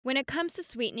When it comes to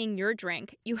sweetening your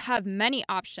drink, you have many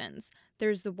options.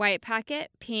 There's the white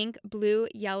packet, pink, blue,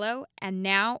 yellow, and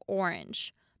now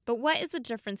orange. But what is the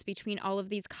difference between all of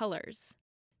these colors?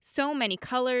 So many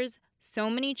colors, so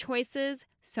many choices,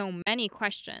 so many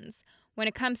questions. When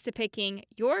it comes to picking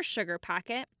your sugar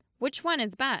packet, which one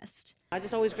is best? I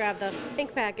just always grab the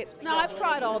pink packet. No, I've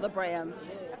tried all the brands,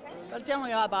 but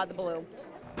generally I buy the blue.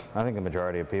 I think the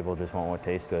majority of people just want what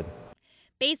tastes good.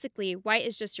 Basically, white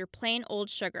is just your plain old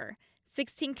sugar,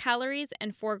 16 calories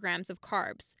and 4 grams of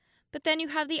carbs. But then you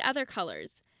have the other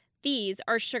colors. These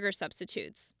are sugar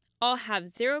substitutes. All have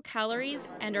 0 calories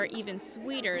and are even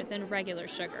sweeter than regular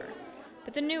sugar.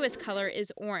 But the newest color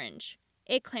is orange.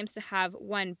 It claims to have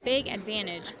one big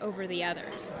advantage over the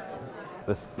others.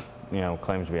 This,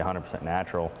 claims to be 100%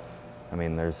 natural. I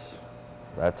mean,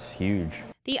 that's huge.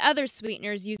 The other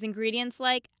sweeteners use ingredients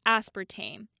like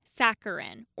aspartame,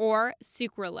 saccharin, or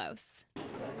sucralose.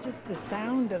 Just the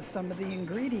sound of some of the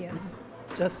ingredients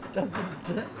just doesn't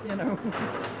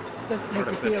make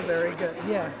you feel very good.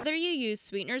 Yeah. Whether you use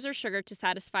sweeteners or sugar to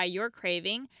satisfy your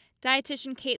craving,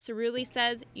 dietitian Kate Cerulli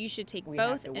says you should take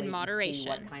both in moderation.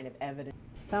 What kind of evidence?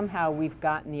 Somehow we've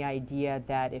gotten the idea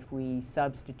that if we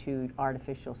substitute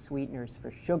artificial sweeteners for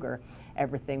sugar,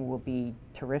 everything will be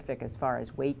terrific as far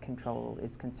as weight control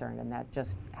is concerned, and that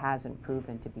just hasn't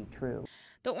proven to be true.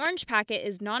 The orange packet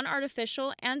is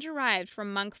non-artificial and derived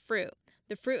from monk fruit.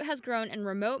 The fruit has grown in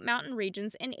remote mountain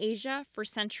regions in Asia for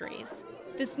centuries.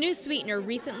 This new sweetener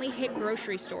recently hit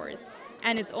grocery stores,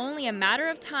 and it's only a matter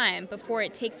of time before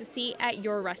it takes a seat at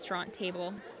your restaurant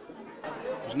table.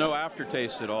 There's no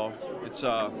aftertaste at all. It's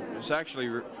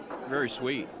actually very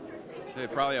sweet.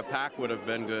 Probably a pack would have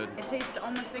been good. It tastes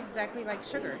almost exactly like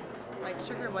sugar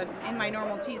would in my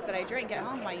normal teas that I drink at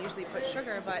home. I usually put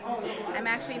sugar, but I'm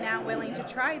actually now willing to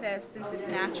try this since it's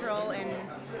natural and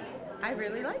I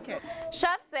really like it.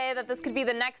 Chefs say that this could be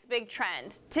the next big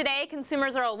trend. Today,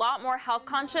 consumers are a lot more health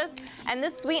conscious, and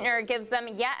this sweetener gives them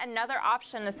yet another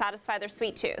option to satisfy their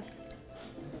sweet tooth.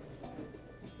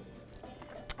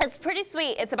 It's pretty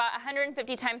sweet. It's about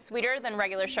 150 times sweeter than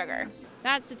regular sugar.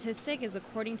 That statistic is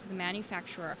according to the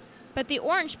manufacturer. But the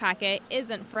orange packet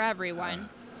isn't for everyone.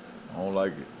 I don't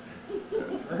like it.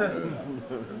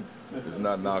 It's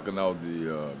not knocking out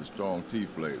the strong tea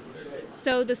flavor.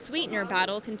 So the sweetener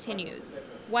battle continues.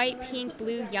 White, pink,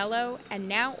 blue, yellow, and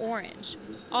now orange.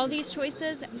 All these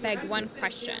choices beg one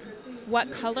question. What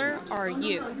color are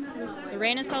you?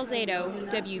 Lorena Salzedo,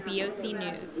 WBOC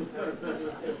News.